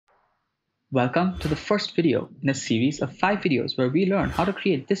Welcome to the first video in a series of 5 videos where we learn how to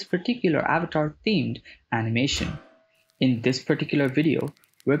create this particular avatar themed animation. In this particular video,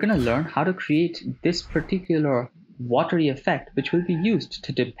 we're going to learn how to create this particular watery effect which will be used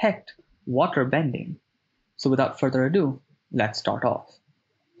to depict water bending. So without further ado, let's start off.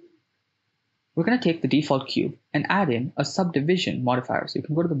 We're going to take the default cube and add in a subdivision modifier. So you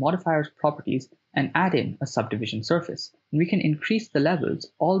can go to the modifiers properties and add in a subdivision surface. And we can increase the levels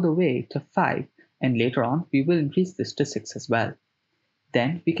all the way to 5, and later on we will increase this to 6 as well.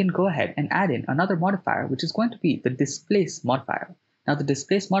 Then we can go ahead and add in another modifier, which is going to be the displace modifier. Now the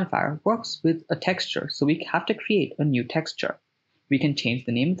displace modifier works with a texture, so we have to create a new texture. We can change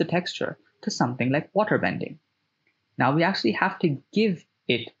the name of the texture to something like water bending. Now we actually have to give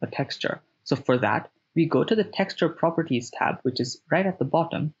it a texture. So for that, we go to the texture properties tab, which is right at the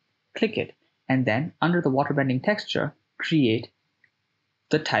bottom, click it, and then under the water bending texture, create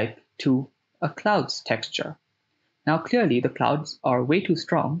the type to a clouds texture. Now clearly the clouds are way too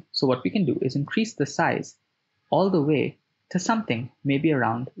strong, so what we can do is increase the size all the way to something maybe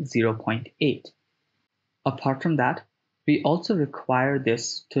around 0.8. Apart from that, we also require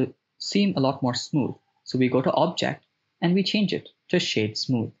this to seem a lot more smooth. So we go to Object and we change it to Shade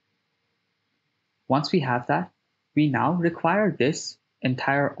Smooth. Once we have that, we now require this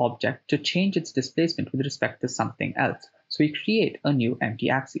entire object to change its displacement with respect to something else. So we create a new empty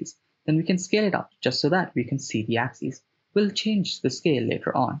axis. Then we can scale it up just so that we can see the axis. We'll change the scale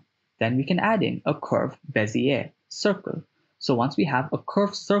later on. Then we can add in a curve Bezier circle. So once we have a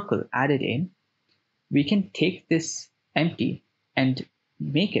curved circle added in, we can take this empty and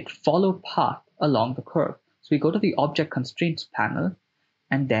make it follow path along the curve. So we go to the Object Constraints panel,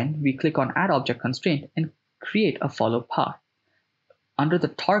 and then we click on Add Object Constraint and create a follow path. Under the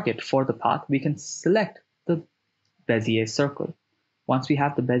target for the path, we can select the Bezier circle. Once we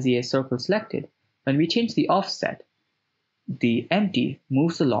have the Bezier circle selected, when we change the offset, the empty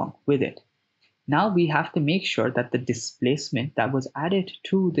moves along with it. Now we have to make sure that the displacement that was added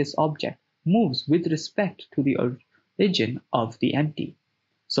to this object moves with respect to the origin of the empty.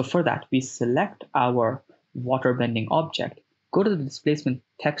 So for that, we select our water bending object, go to the displacement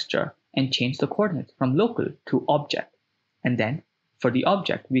texture and change the coordinates from local to object. And then for the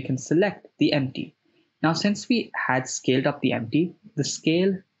object, we can select the empty. Now, since we had scaled up the empty, the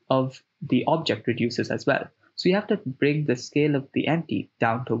scale of the object reduces as well. So we have to bring the scale of the empty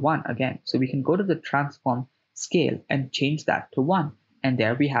down to 1 again. So we can go to the transform scale and change that to 1. And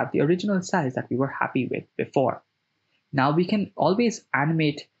there we have the original size that we were happy with before. Now we can always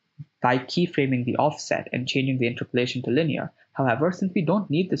animate by keyframing the offset and changing the interpolation to linear. However, since we don't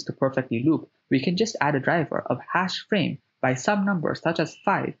need this to perfectly loop, we can just add a driver of hash frame by some number such as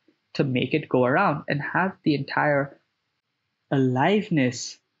 5 to make it go around and have the entire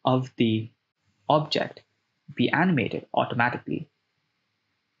aliveness of the object be animated automatically.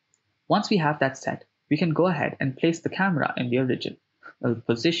 Once we have that set, we can go ahead and place the camera in the original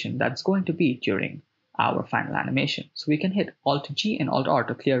position that's going to be during our final animation. So we can hit Alt-G and Alt-R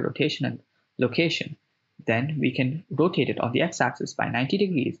to clear rotation and location. Then we can rotate it on the x-axis by 90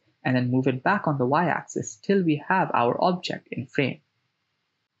 degrees and then move it back on the y-axis till we have our object in frame.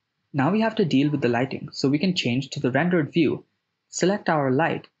 Now we have to deal with the lighting, so we can change to the rendered view, select our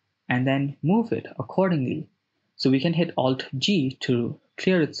light, and then move it accordingly. So we can hit Alt-G to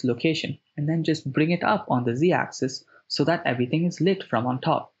clear its location and then just bring it up on the z-axis so that everything is lit from on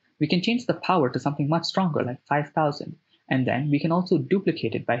top. We can change the power to something much stronger like 5000, and then we can also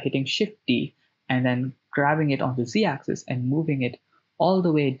duplicate it by hitting Shift-D and then grabbing it on the z-axis and moving it all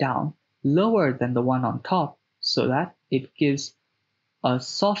the way down lower than the one on top so that it gives a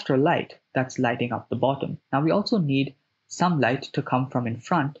softer light that's lighting up the bottom. Now we also need some light to come from in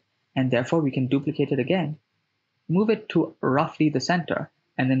front, and therefore we can duplicate it again, move it to roughly the center,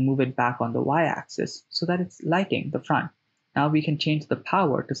 and then move it back on the y-axis so that it's lighting the front. Now we can change the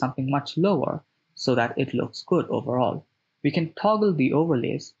power to something much lower so that it looks good overall. We can toggle the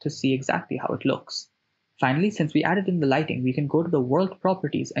overlays to see exactly how it looks. Finally, since we added in the lighting, we can go to the world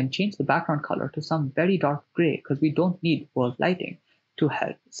properties and change the background color to some very dark gray because we don't need world lighting to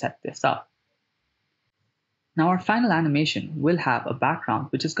help set this up. Now our final animation will have a background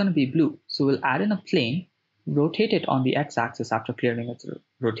which is going to be blue. So we'll add in a plane, rotate it on the x-axis after clearing its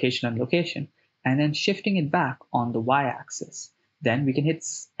rotation and location, and then shifting it back on the y-axis. Then we can hit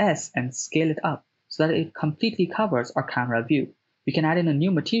S and scale it up so that it completely covers our camera view. We can add in a new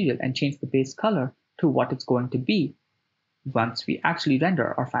material and change the base color to what it's going to be once we actually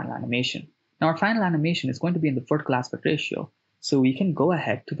render our final animation. Now our final animation is going to be in the vertical aspect ratio, so we can go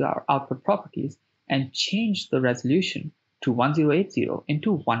ahead to our output properties and change the resolution to 1080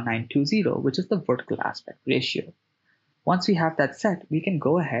 into 1920, which is the vertical aspect ratio. Once we have that set, we can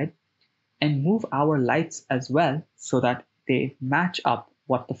go ahead and move our lights as well so that they match up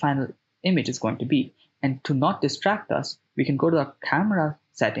what the final image is going to be. And to not distract us, we can go to the camera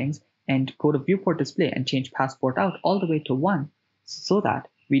settings and go to viewport display and change passport out all the way to 1 so that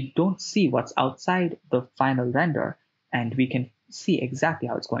we don't see what's outside the final render and we can see exactly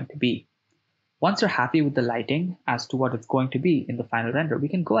how it's going to be. Once you're happy with the lighting as to what it's going to be in the final render, we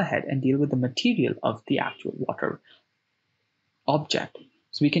can go ahead and deal with the material of the actual water object.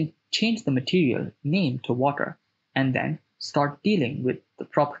 So we can change the material name to water and then start dealing with the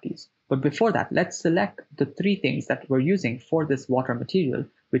properties. But before that, let's select the 3 things that we're using for this water material,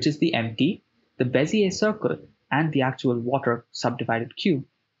 which is the empty, the Bezier circle, and the actual water subdivided cube.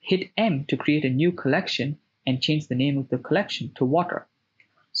 Hit M to create a new collection and change the name of the collection to water.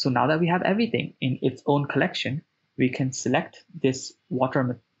 So now that we have everything in its own collection, we can select this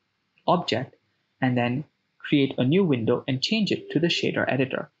water object and then create a new window and change it to the shader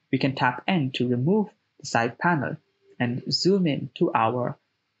editor. We can tap N to remove the side panel and zoom in to our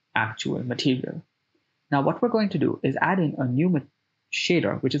actual material. Now what we're going to do is add in a new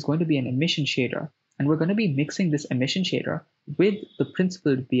shader, which is going to be an emission shader. And we're going to be mixing this emission shader with the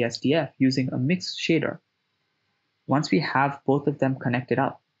principled BSDF using a mix shader. Once we have both of them connected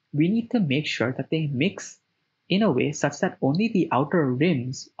up, we need to make sure that they mix in a way such that only the outer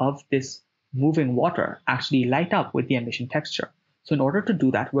rims of this moving water actually light up with the emission texture. So in order to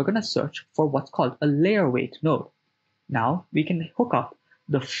do that, we're going to search for what's called a layer weight node. Now we can hook up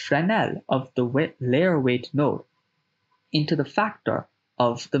the Fresnel of the layer weight node into the factor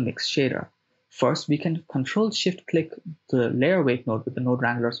of the mix shader. First, we can Control-Shift-click the layer weight node with the node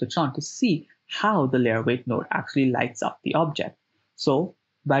wrangler switched on to see how the layer weight node actually lights up the object. So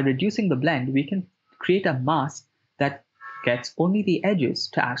by reducing the blend, we can create a mask that gets only the edges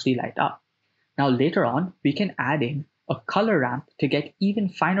to actually light up. Now later on, we can add in a color ramp to get even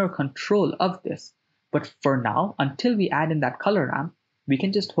finer control of this. But for now, until we add in that color ramp, we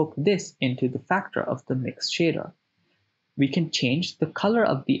can just hook this into the factor of the mix shader. We can change the color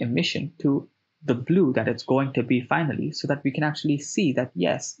of the emission to the blue that it's going to be finally so that we can actually see that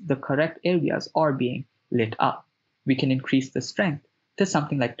yes, the correct areas are being lit up. We can increase the strength to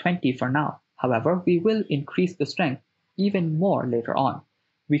something like 20 for now. However, we will increase the strength even more later on.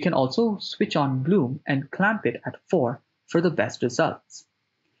 We can also switch on bloom and clamp it at 4 for the best results.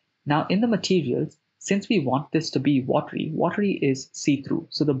 Now in the materials, since we want this to be watery, watery is see-through,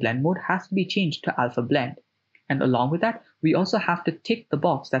 so the blend mode has to be changed to alpha blend. And along with that, we also have to tick the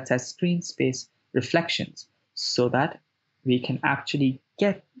box that says screen space reflections so that we can actually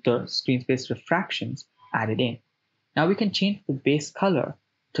get the screen space refractions added in. Now we can change the base color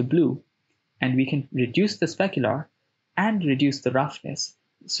to blue and we can reduce the specular and reduce the roughness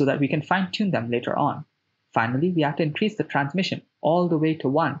so that we can fine-tune them later on. Finally, we have to increase the transmission all the way to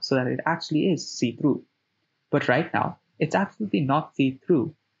 1 so that it actually is see-through. But right now, it's absolutely not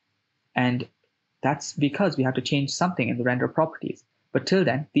see-through. And that's because we have to change something in the render properties. But till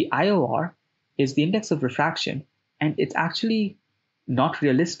then, the IOR is the index of refraction, and it's actually not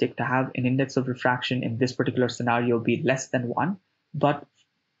realistic to have an index of refraction in this particular scenario be less than 1, but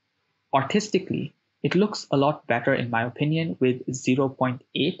artistically, it looks a lot better in my opinion with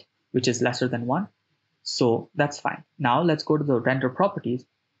 0.8, which is lesser than 1. So that's fine. Now let's go to the render properties.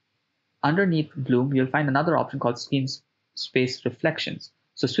 Underneath bloom, you'll find another option called screen space reflections.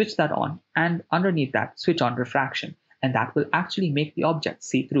 So switch that on, and underneath that, switch on refraction, and that will actually make the object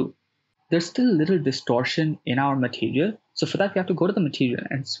see-through. There's still a little distortion in our material, so for that we have to go to the material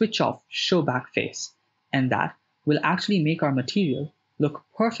and switch off show back face, and that will actually make our material look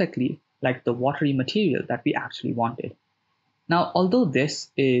perfectly like the watery material that we actually wanted. Now, although this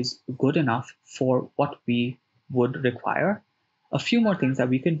is good enough for what we would require, a few more things that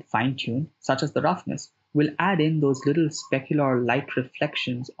we can fine-tune, such as the roughness, will add in those little specular light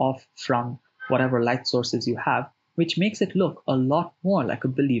reflections off from whatever light sources you have, which makes it look a lot more like a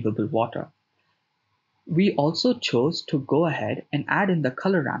believable water. We also chose to go ahead and add in the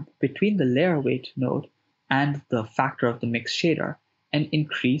color ramp between the layer weight node and the factor of the mix shader and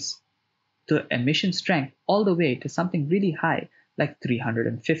increase the emission strength all the way to something really high like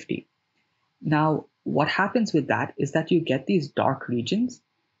 350. Now, what happens with that is that you get these dark regions,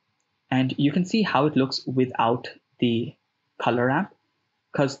 and you can see how it looks without the color ramp.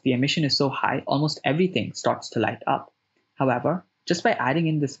 Because the emission is so high, almost everything starts to light up. However, just by adding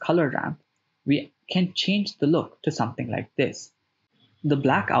in this color ramp, we can change the look to something like this. The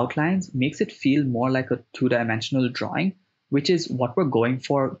black outlines makes it feel more like a two-dimensional drawing, which is what we're going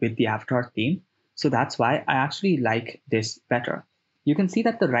for with the avatar theme. So that's why I actually like this better. You can see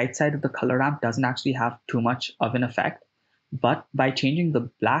that the right side of the color ramp doesn't actually have too much of an effect, but by changing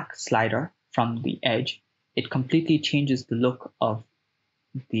the black slider from the edge, it completely changes the look of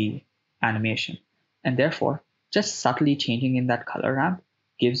the animation. And therefore, just subtly changing in that color ramp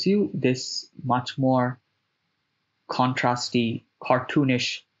gives you this much more contrasty,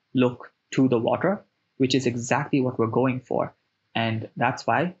 cartoonish look to the water, which is exactly what we're going for. And that's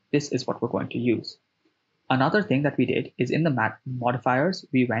why this is what we're going to use. Another thing that we did is in the matte modifiers,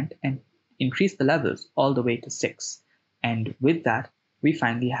 we went and increased the levels all the way to 6. And with that, we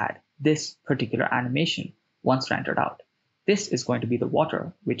finally had this particular animation once rendered out. This is going to be the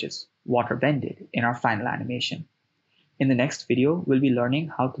water, which is water bended in our final animation. In the next video, we'll be learning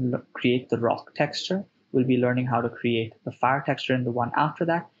how to create the rock texture. We'll be learning how to create the fire texture in the one after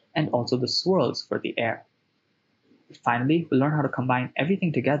that, and also the swirls for the air. Finally, we'll learn how to combine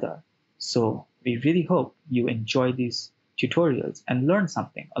everything together. So we really hope you enjoy these tutorials and learn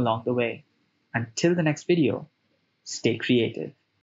something along the way. Until the next video, stay creative.